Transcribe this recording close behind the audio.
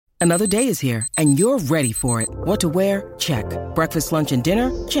Another day is here, and you're ready for it. What to wear? Check. Breakfast, lunch, and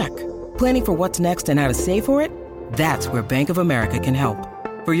dinner? Check. Planning for what's next and how to save for it? That's where Bank of America can help.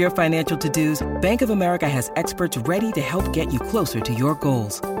 For your financial to-dos, Bank of America has experts ready to help get you closer to your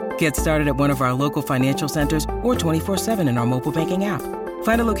goals. Get started at one of our local financial centers or 24/7 in our mobile banking app.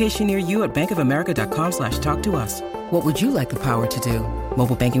 Find a location near you at bankofamerica.com/talktous. What would you like the power to do?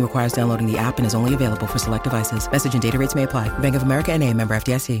 Mobile banking requires downloading the app and is only available for select devices. Message and data rates may apply. Bank of America N.A., member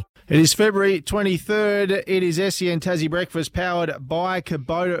FDIC. It is February 23rd. It is SEN Tassie Breakfast powered by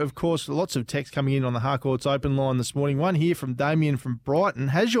Kubota. Of course, lots of text coming in on the Harcourts open line this morning. One here from Damien from Brighton.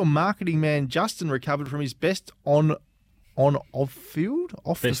 Has your marketing man Justin recovered from his best on off field?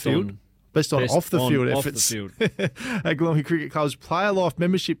 Off the field? Best on off the field efforts. At Geelong Cricket Club's Player Life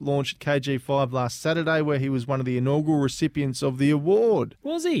membership launched at KG5 last Saturday, where he was one of the inaugural recipients of the award.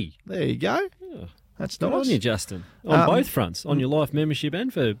 Was he? There you go. Oh, that's good nice. on you, Justin. On both fronts, on your life membership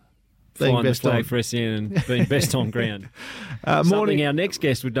and for flying the flag for SEN and being best on ground. Something our next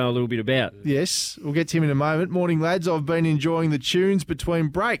guest would know a little bit about. Yes, we'll get to him in a moment. Morning, lads. I've been enjoying the tunes between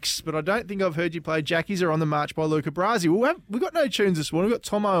breaks, but I don't think I've heard you play Jackies or On the March by Luca Brasi. We've got no tunes this morning. We've got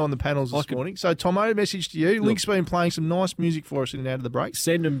Tomo on the panels this morning. So, Tomo, message to you. Link's been playing some nice music for us in and out of the breaks.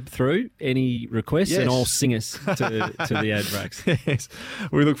 Send them through, any requests, and I'll sing us to the ad breaks. Yes,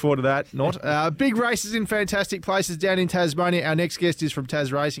 we look forward to that. Big races in fantastic places down in Tasmania. Our next guest is from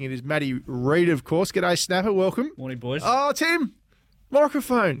Tasracing. It is Matty Reid, of course. G'day, Snapper. Welcome. Morning, boys. Oh, Tim.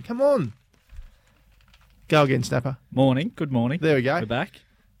 Microphone. Come on. Go again, Snapper. Morning. Good morning. There we go. We're back.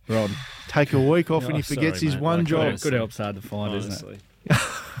 We're on. Take a week off and he forgets his one job. Good help's hard to find, Honestly. isn't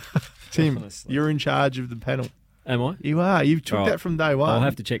it? Tim, you're in charge of the panel. Am I? You are. You took that from day one. I'll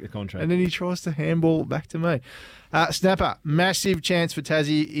have to check the contract. And then he tries to handball it back to me. Snapper, massive chance for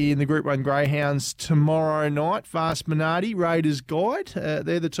Tassie in the Group 1 Greyhounds tomorrow night. Fast Minardi, Raiders Guide.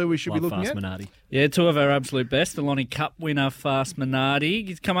 They're the two we should be looking Fast at. Minardi. Yeah, two of our absolute best. The Lonnie Cup winner, Fast Minardi.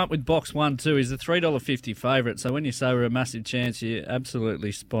 He's come up with box 1 too. He's a $3.50 favourite. So when you say we're a massive chance, you're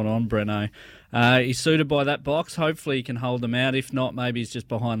absolutely spot on, Breno. He's suited by that box. Hopefully he can hold them out. If not, maybe he's just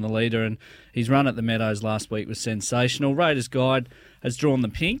behind the leader. And his run at the Meadows last week was sensational. Raiders Guide has drawn the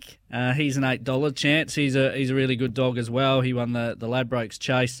pink. He's an $8 chance. He's a really good dog as well. He won the Ladbrokes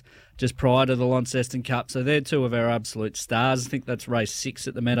Chase just prior to the Launceston Cup. So they're two of our absolute stars. I think that's race 6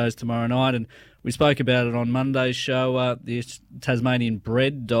 at the Meadows tomorrow night. And we spoke about it on Monday's show, the Tasmanian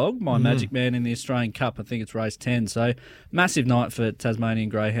bred dog, My Magic Man in the Australian Cup. I think it's race 10. So massive night for Tasmanian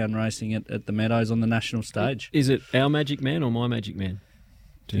greyhound racing at the Meadows on the national stage. Is it Our Magic Man or My Magic Man?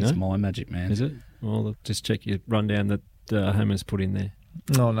 Do you know? It's My Magic Man. Is it? Well, just check your rundown that Homer's put in there.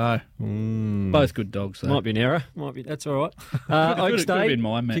 Oh, no. Both good dogs, though. Might be an error. That's all right. Oaks Day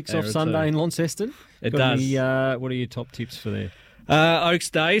kicks off Sunday in Launceston. It does. What are your top tips for there? Oaks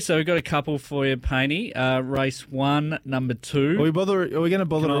Day, so we've got a couple for you, Painey. Race 1, number 2. Are we going to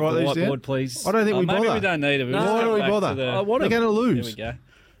bother to write these down? Whiteboard, please? I don't think we bother. Maybe we don't need it. Why do we bother? They're going to lose. There we go.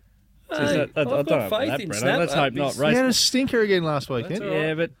 I've got faith in Snap. Let's hope not. We had a stinker again last weekend.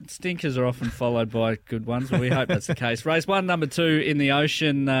 Yeah, but stinkers are often followed by good ones. We hope that's the case. Race 1, number 2 in the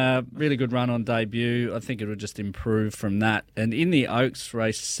Ocean. Really good run on debut. I think it will just improve from that. And in the Oaks,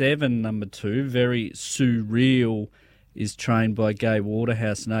 race 7, number 2, Very Surreal, is trained by Gay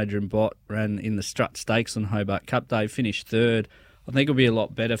Waterhouse and Adrian Bott. Ran in the Strut Stakes on Hobart Cup Day, finished 3rd. I think it'll be a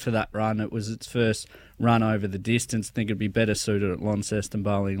lot better for that run. It was its first run over the distance. I think it'd be better suited at Launceston,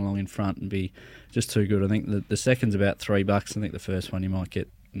 bowling along in front and be just too good. I think the second's about $3. I think the first one you might get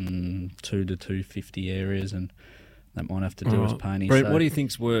 2 to 250 areas, and that might have to do as Painey. Brent, what do you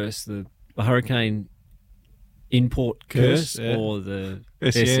think's worse, the Hurricane import curse or the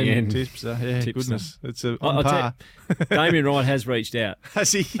SEN tips? Goodness. It's on par. Damien Wright has reached out.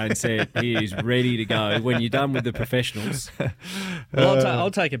 Has he? And said he is ready to go when you're done with the professionals. Well,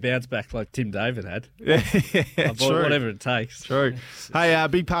 I'll take a bounce back like Tim David had. Whatever it takes. True. Hey, a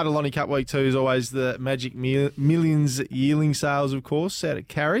big part of Lonnie Cup Week 2 is always the Magic Millions yearling sales, of course, out at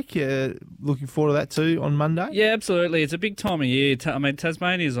Carrick. Looking forward to that too on Monday. Yeah, absolutely. It's a big time of year.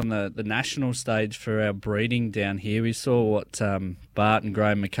 Tasmania's on the national stage for our breeding down here. We saw what Bart and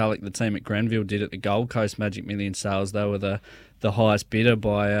Graham McCulloch, the team at Grenville, did at the Gold Coast Magic Million sales. They were the highest bidder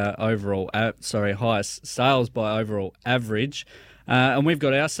by highest sales by overall average. And we've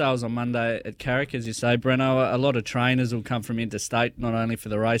got our sales on Monday at Carrick, as you say, Breno. A lot of trainers will come from interstate, not only for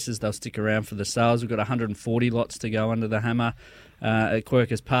the races, they'll stick around for the sales. We've got 140 lots to go under the hammer. at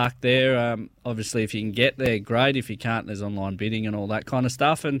Quirkers Park there. Obviously, if you can get there, great. If you can't, there's online bidding and all that kind of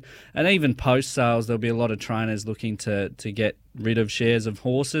stuff. And even post-sales, there'll be a lot of trainers looking to get rid of shares of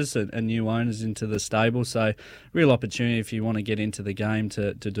horses and new owners into the stable. So real opportunity if you want to get into the game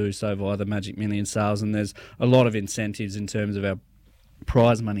to do so via the Magic Million sales. And there's a lot of incentives in terms of our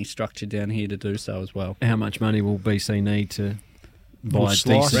prize money structure down here to do so as well. How much money will BC need to buy a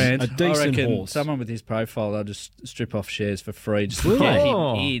decent I reckon horse? Someone with his profile, they'll just strip off shares for free just to get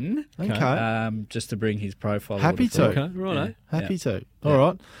him in. Okay. Just to bring his profile. Happy to. Okay, right. Yeah. Happy to. All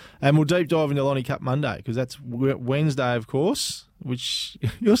right. And we'll deep dive into Lonnie Cup Monday because that's Wednesday, of course, which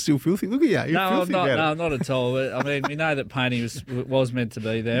you're still filthy. Look at you. You're filthy about it. No, not at all. I mean, we know that Painey was meant to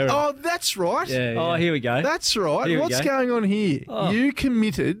be there. Oh, that's right. Yeah. Oh, here we go. That's right. What's going on here? Oh. You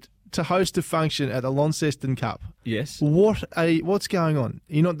committed to host a function at the Launceston Cup. Yes. What's going on?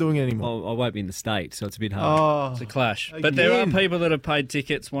 You're not doing it anymore. I won't be in the States, so it's a bit hard. It's a clash. Again. But there are people that have paid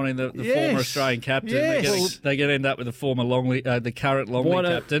tickets wanting the former Australian captain. Yes. They're going to end up with the current Longley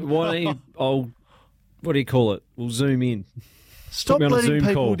captain. What do you call it? We'll zoom in. Stop letting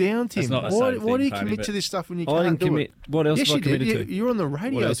people call. down, Tim. Why do you commit to this stuff when you can't do it? What else yes, have I committed to? You're on the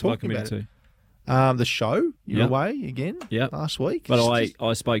radio What else have I talking about committed it. to? The show, you're away again last week. But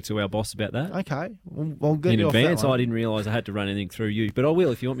I spoke to our boss about that. Okay. I'll get in you advance. off that one. I didn't realise I had to run anything through you, but I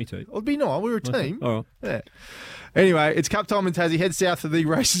will if you want me to. It'd be nice. We're a team. All right. Yeah. Anyway, it's Cup time in Tassie. Head south for the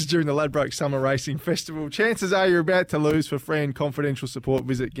races during the Ladbroke Summer Racing Festival. Chances are you're about to lose. For free and confidential support,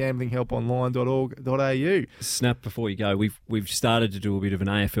 visit gamblinghelponline.org.au. Snap before you go. We've started to do a bit of an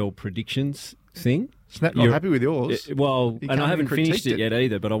AFL predictions thing. Snap not happy with yours. And I haven't finished it yet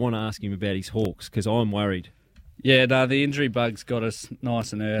either, but I want to ask him about his Hawks because I'm worried. Yeah, no, the injury bug's got us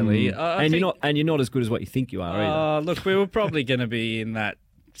nice and early. You're not as good as what you think you are either. Look, we were probably going to be in that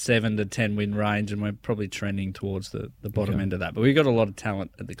 7 to 10 win range, and we're probably trending towards the bottom end of that. But we've got a lot of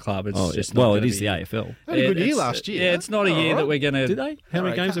talent at the club. It's just not it is the AFL. They had a good year last year. Yeah, it's not a year that we're going to. Did they? How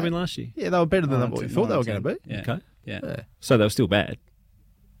many games have been last year? Yeah, they were better than what we thought they were going to be. Yeah. Okay. Yeah. So they were still bad.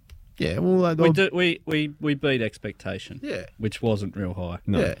 Yeah, well, we beat expectation. Yeah, which wasn't real high.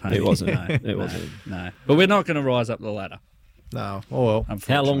 No, it wasn't. It wasn't. No, but we're not going to rise up the ladder. No. Oh well.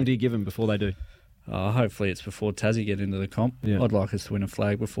 How long do you give them before they do? Hopefully it's before Tassie get into the comp. Yeah. I'd like us to win a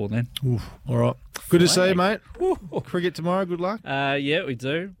flag before then. Oof. All right. Good to see you, mate. Cricket tomorrow. Good luck. Yeah, we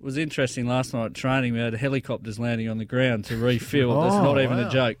do. It was interesting last night at training. We had helicopters landing on the ground to refuel. That's not even a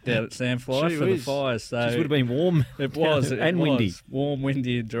joke down at Sandfly for the fires. So it would have been warm. It was. Windy. Warm,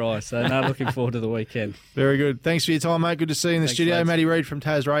 windy and dry. So looking forward to the weekend. Very good. Thanks for your time, mate. Good to see you in the studio. Lads. Matty Reid from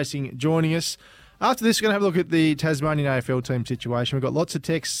Tasracing joining us. After this, we're going to have a look at the Tasmanian AFL team situation. We've got lots of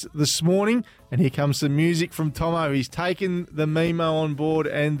texts this morning, and here comes some music from Tomo. He's taken the Mimo on board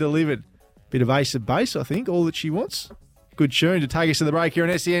and delivered. Bit of Ace of Base, I think, all that she wants. Good tune to take us to the break here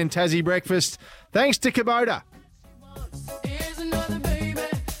on SEN Tassie Breakfast. Thanks to Kubota.